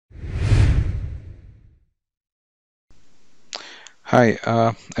Hi,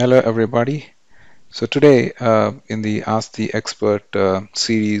 hello everybody. So today in the Ask the Expert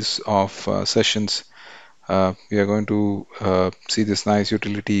series of sessions, we are going to see this nice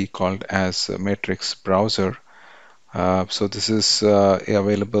utility called as Matrix Browser. So this is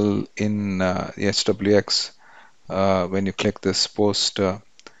available in the HWX. When you click this post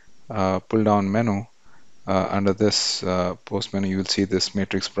pull down menu, under this post menu, you will see this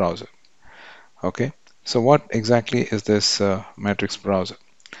Matrix Browser. Okay, so what exactly is this Matrix Browser?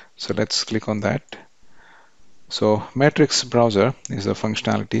 So let's click on that. So Matrix Browser is a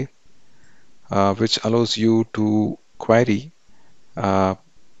functionality which allows you to query uh,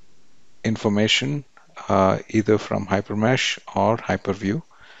 information either from HyperMesh or HyperView,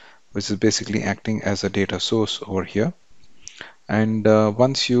 which is basically acting as a data source over here. And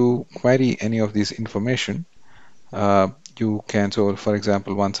once you query any of these information, uh, you can, so for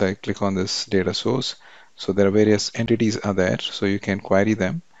example, once I click on this data source, so there are various entities are there, so you can query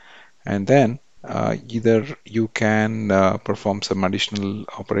them. And then either you can perform some additional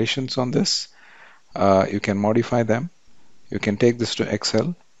operations on this, you can modify them, you can take this to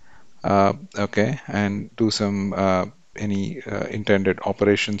Excel, okay, and do some any intended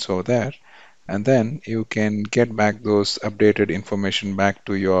operations over there, and then you can get back those updated information back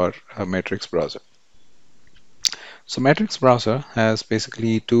to your Matrix browser. So Matrix browser has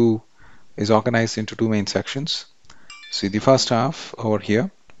basically is organized into two main sections. See the first half over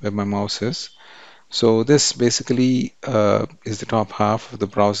here where my mouse is. So this basically is the top half of the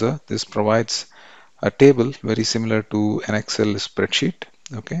browser. This provides a table very similar to an Excel spreadsheet,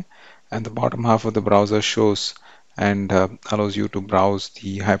 okay? And the bottom half of the browser shows and allows you to browse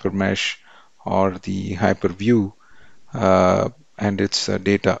the HyperMesh or the HyperView and its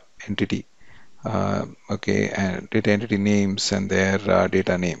data entity, okay, and data entity names and their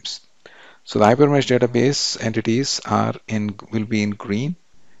data names. So the HyperMesh database entities will be in green.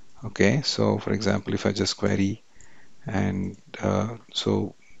 Okay, so for example, if I just query and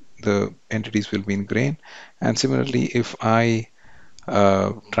so the entities will be in green. And similarly, if I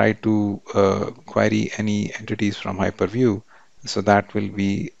try to query any entities from HyperView, so that will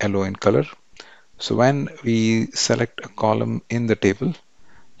be yellow in color. So when we select a column in the table,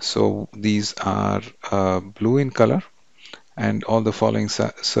 so these are blue in color, and all the following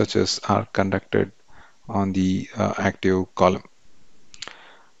searches are conducted on the active column.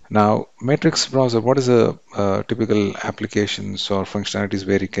 Now, Matrix browser, what is a typical applications or functionalities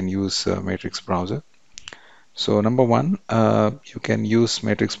where you can use Matrix browser? So number one, you can use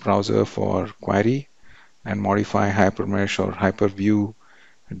Matrix browser for query and modify HyperMesh or HyperView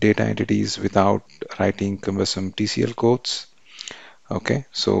data entities without writing cumbersome TCL codes. Okay,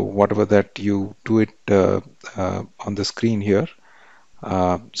 so whatever that you do it on the screen here.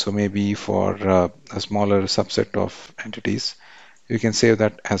 So maybe for a smaller subset of entities, you can save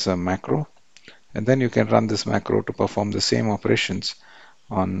that as a macro, and then you can run this macro to perform the same operations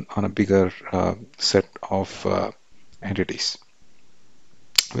on a bigger set of entities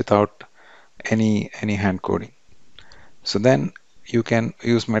without any hand coding. So then you can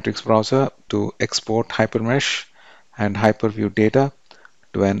use Matrix browser to export HyperMesh and HyperView data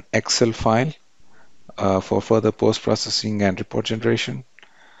to an Excel file for further post-processing and report generation.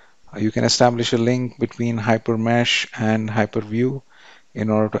 You can establish a link between HyperMesh and HyperView in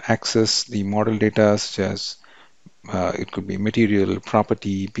order to access the model data such as it could be material,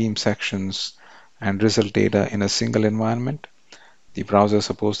 property, beam sections, and result data in a single environment. The browser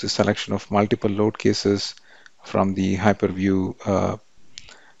supports the selection of multiple load cases from the HyperView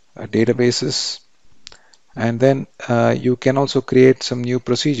databases. And then you can also create some new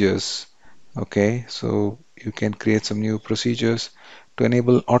procedures. Okay, so you can create some new procedures to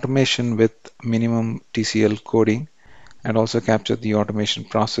enable automation with minimum TCL coding and also capture the automation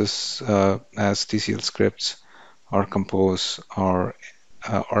process as TCL scripts or Compose or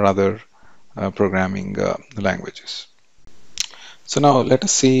other programming languages. So now let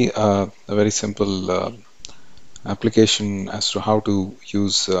us see a very simple application as to how to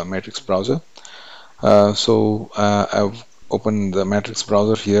use Matrix browser. I've opened the Matrix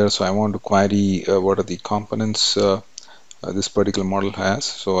browser here, so I want to query what are the components this particular model has.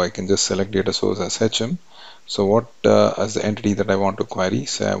 So I can just select data source as HM. So what as the entity that I want to query,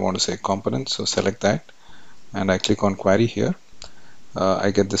 say I want to say components, so select that and I click on query here. I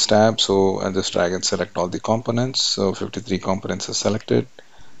get this tab, so I just drag and select all the components. So 53 components are selected.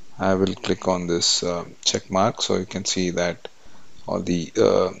 I will click on this check mark, so you can see that all the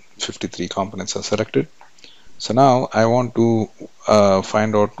 53 components are selected. So now I want to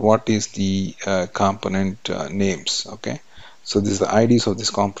find out what is the component names. Okay, so this is the IDs of these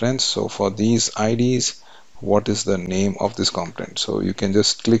components. So for these IDs, what is the name of this component. So you can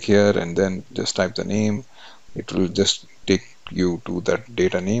just click here and then just type the name. It will just take you to that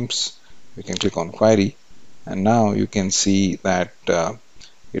data names. You can click on query, and now you can see that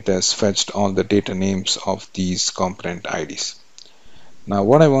it has fetched all the data names of these component IDs. Now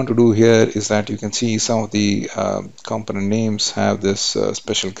what I want to do here is that you can see some of the component names have this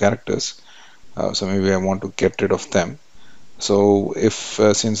special characters. So maybe I want to get rid of them. So if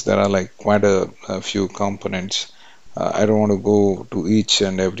since there are like quite a few components, I don't want to go to each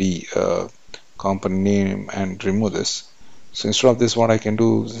and every component name and remove this. So instead of this, what I can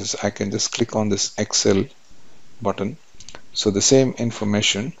do is I can just click on this Excel button. So the same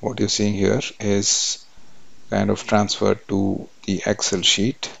information, what you're seeing here, is kind of transferred to the Excel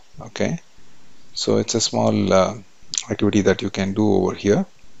sheet. Okay, so it's a small activity that you can do over here.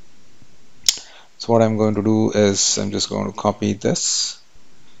 So what I'm going to do is I'm just going to copy this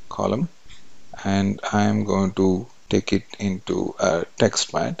column and I'm going to take it into a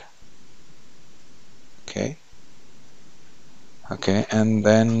text pad. Okay, and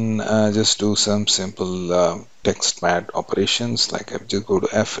then just do some simple text pad operations, like I just go to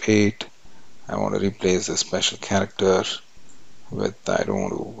F8. I want to replace the special character with, I don't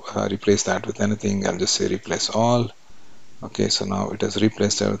want to replace that with anything. I'll just say replace all. Okay, so now it has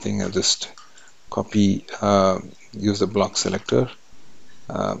replaced everything. I'll just copy, use the block selector,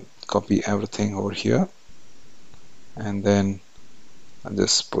 copy everything over here, and then I'll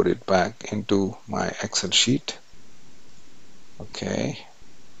just put it back into my Excel sheet. Okay,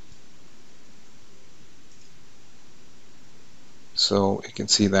 so you can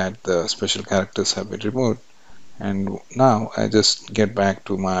see that the special characters have been removed, and now I just get back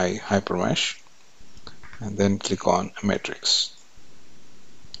to my HyperMesh and then click on matrix.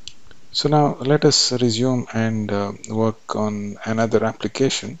 So now let us resume and work on another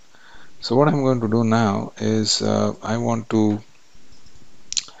application. So what I'm going to do now is I want to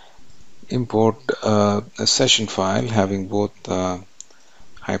import a session file having both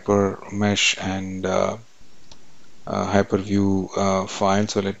HyperMesh and HyperView file.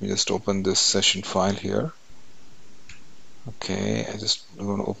 So let me just open this session file here. Okay, I'm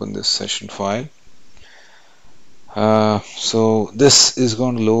going to open this session file. So this is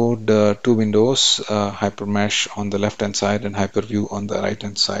going to load two windows, HyperMesh on the left hand side and HyperView on the right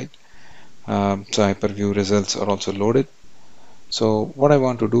hand side. So HyperView results are also loaded. So what I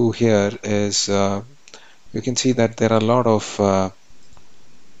want to do here is you can see that there are a lot of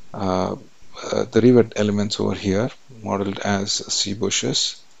the rivet elements over here modeled as C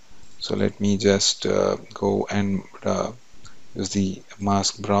bushes. So let me just go and use the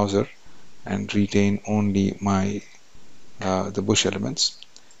mask browser and retain only my the bush elements.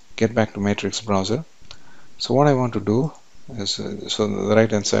 Get back to matrix browser. So what I want to do is so the right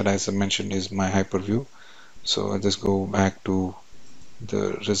hand side, as I mentioned, is my hyperview. So I just go back to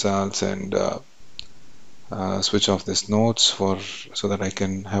the results and switch off this nodes so that I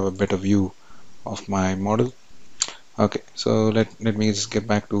can have a better view of my model. Okay, so let me just get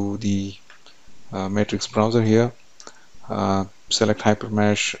back to the matrix browser here. Select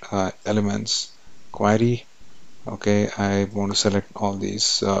HyperMesh elements, query. Okay, I want to select all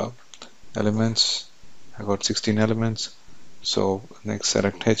these elements. I got 16 elements. So next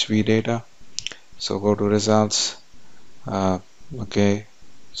select HV data. So go to results. Okay,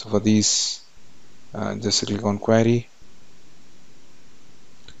 so for these just click on query.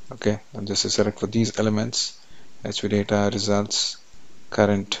 Okay, and just select for these elements, HV data, results,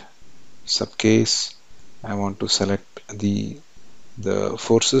 current, subcase. I want to select the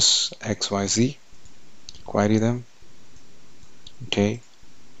forces XYZ, query them. Okay,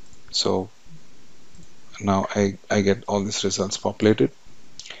 so now I get all these results populated.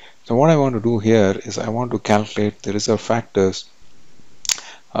 So what I want to do here is I want to calculate the reserve factors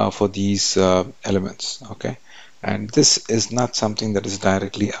for these elements. Okay, and this is not something that is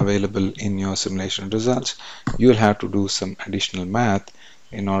directly available in your simulation results. You will have to do some additional math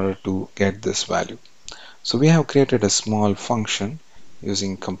in order to get this value. So we have created a small function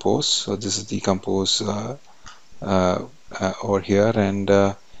using compose. So this is the compose over here, and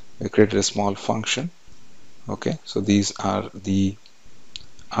we created a small function. Okay, so these are the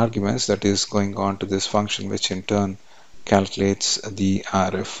arguments that is going on to this function, which in turn calculates the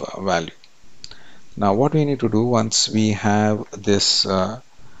RF value. Now what we need to do, once we have this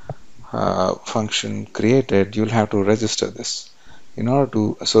function created, you'll have to register this in order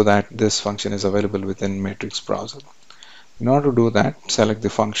to, so that this function is available within matrix browser. In order to do that, select the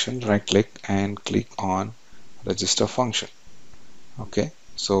function, right click and click on register function. Okay,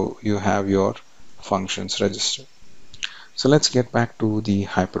 so you have your functions registered. So let's get back to the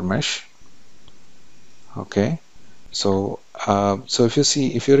HyperMesh. Okay, so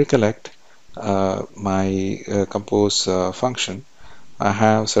if you recollect my compose function, I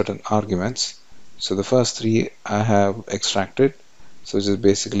have certain arguments. So the first three I have extracted, so which is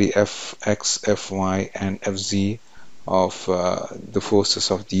basically fx, fy, and fz of the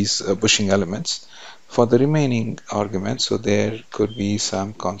forces of these bushing elements. For the remaining arguments, so there could be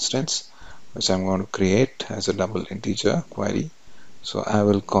some constants which I'm going to create as a double integer query. So I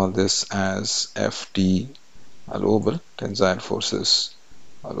will call this as ft allowable, tensile forces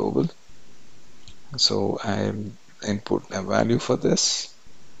allowable. So I input a value for this.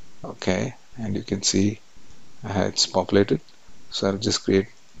 Okay, and you can see it's populated. So I'll just create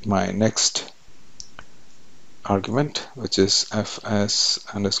my next argument, which is fs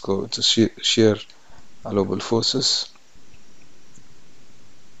underscore, which is shear allowable forces.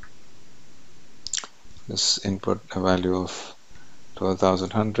 Just input a value of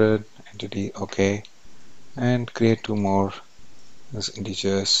 12,100 entity. Okay, and create two more as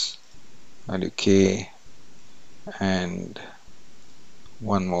integers, value k, and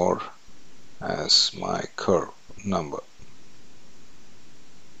one more as my curve number.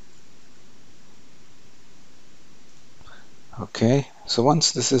 Okay, so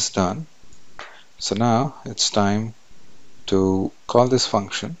once this is done, so now it's time to call this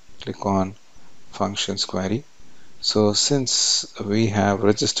function. Click on functions query. So since we have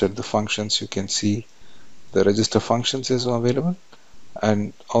registered the functions, you can see the register functions is available,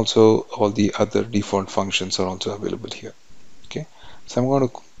 and also all the other default functions are also available here. Okay, so I'm going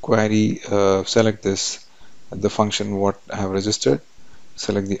to query select this the function what I have registered,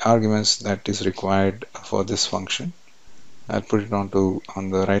 select the arguments that is required for this function. I'll put it on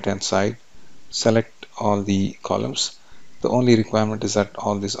the right hand side, select all the columns. The only requirement is that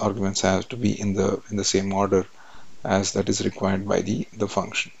all these arguments have to be in the same order as that is required by the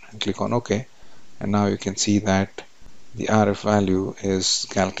function, and click on OK. And now you can see that the RF value is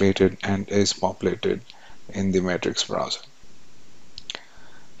calculated and is populated in the matrix browser.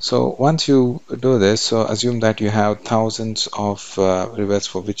 So once you do this, so assume that you have thousands of rivets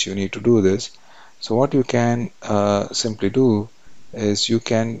for which you need to do this. So what you can simply do is you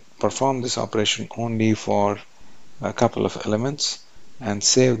can perform this operation only for a couple of elements and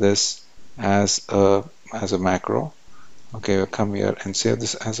save this as a macro. Okay, we'll come here and save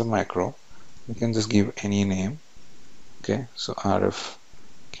this as a macro. You can just give any name. Okay, so RF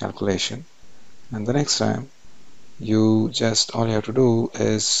calculation, and the next time you just all you have to do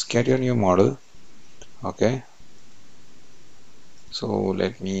is get your new model. Okay, so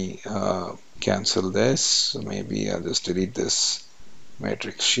let me cancel this. So maybe I'll just delete this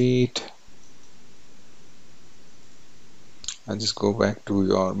matrix sheet. I'll just go back to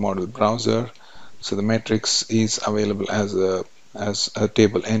your model browser. So the matrix is available as a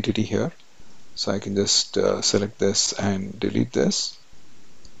table entity here. So I can just select this and delete this.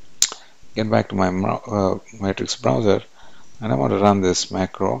 Get back to my matrix browser, and I want to run this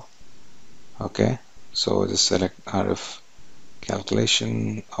macro. Okay, so just select RF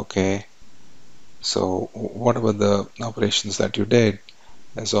calculation. Okay, so whatever the operations that you did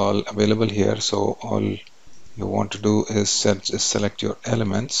is all available here. So all you want to do is just select your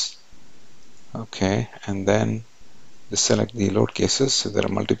elements. Okay, and then just select the load cases. So there are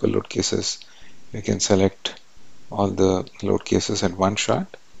multiple load cases. You can select all the load cases at one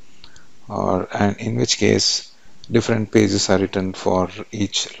shot, and in which case different pages are written for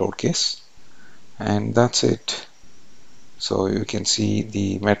each load case, and that's it. So you can see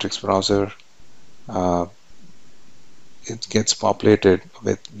the matrix browser, it gets populated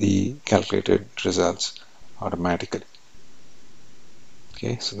with the calculated results automatically.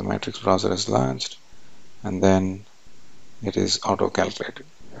 Okay, so the matrix browser is launched, and then it is auto calculated.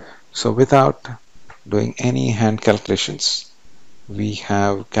 So without doing any hand calculations, we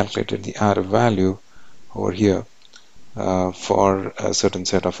have calculated the RF value over here for a certain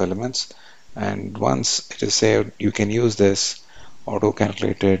set of elements, and once it is saved, you can use this auto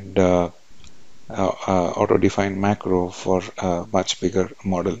calculated auto defined macro for a much bigger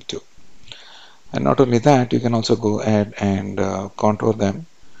model too. And not only that, you can also go ahead and contour them.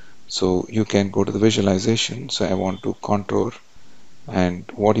 So you can go to the visualization. So I want to contour, and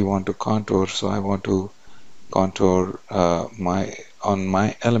what you want to contour, so I want to contour on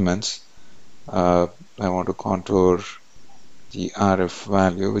my elements, I want to contour the RF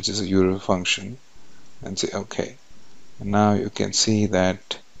value, which is a Euro function, and say OK. And now you can see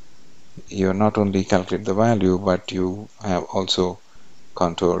that you not only calculate the value, but you have also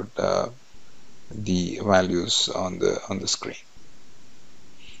contoured the values on the screen.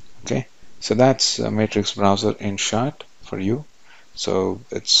 Okay, so that's a matrix browser in short for you. So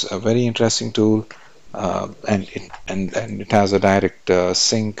it's a very interesting tool. and it has a direct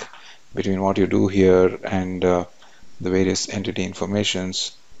sync between what you do here and the various entity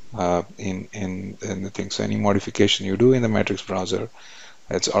informations in the thing. So any modification you do in the matrix browser,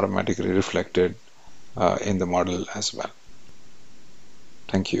 it's automatically reflected in the model as well.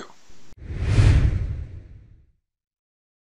 Thank you.